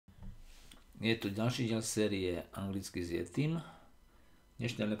Je tu ďalší diel série Anglicky s Yetim. V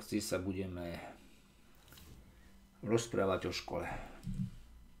dnešnej lekcii sa budeme rozprávať o škole.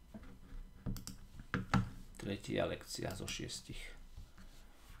 Tretia lekcia zo 6.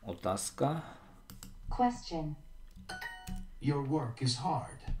 Otázka. Question. Your work is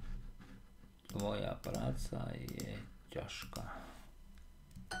hard. Tvoja práca je ťažká.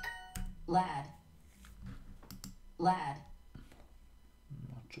 Lad. Lad.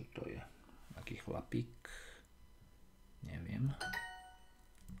 No čo to je? Aký chlapík? Neviem.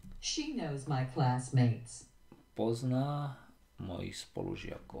 She knows my classmates. Pozná mojich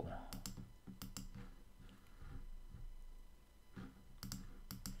spolužiakov.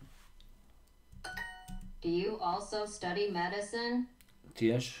 Do you also study medicine?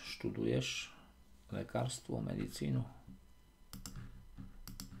 Tiež študuješ lekárstvo, medicínu?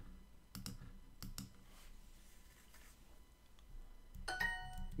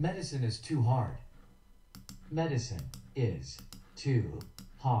 Medicine is too hard. Medicine is too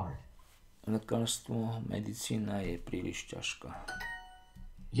hard. Lekárstvo, medicína je príliš ťažká.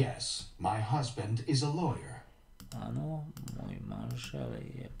 Yes, my husband is a lawyer. Áno, môj manžel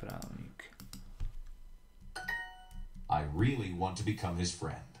je právnik. I really want to become his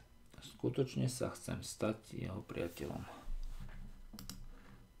friend. Skutočne sa chcem stať jeho priateľom.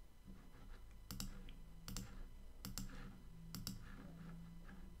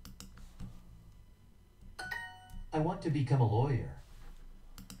 I want to become a lawyer.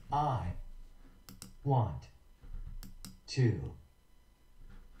 I want to.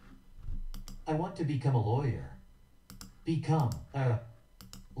 I want to become a lawyer. Become a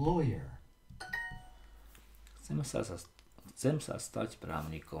lawyer. Chcem sa stať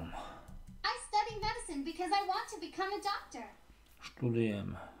právnikom. I study medicine because I want to become a doctor.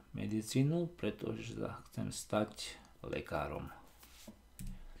 Študujem medicínu, pretože sa chcem stať lekárom.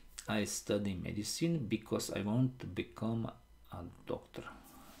 I study medicine because I want to become a doctor.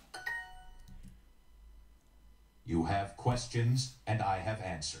 You have questions and I have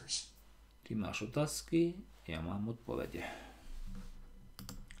answers. Ty máš otázky, ja mám odpovede.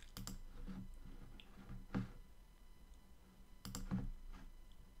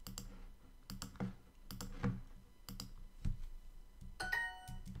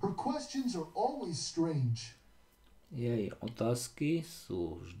 Her questions are always strange. Jej otázky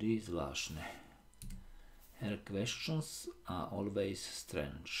sú vždy zvláštne. Her questions are always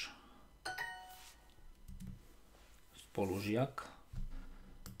strange. Spolužiak.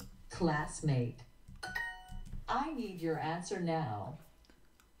 Classmate. I need your answer now.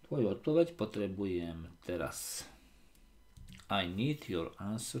 Tvoju odpoveď potrebujem teraz. I need your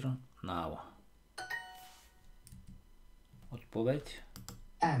answer now. Odpoveď.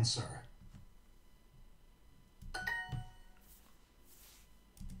 Answer.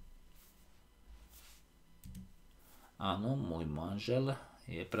 Áno, môj manžel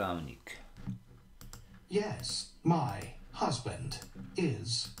je právnik. Yes, my husband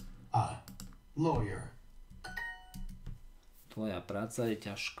is a lawyer. Tvoja práca je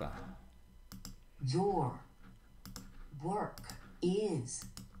ťažká. Your work is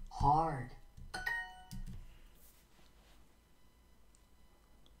hard.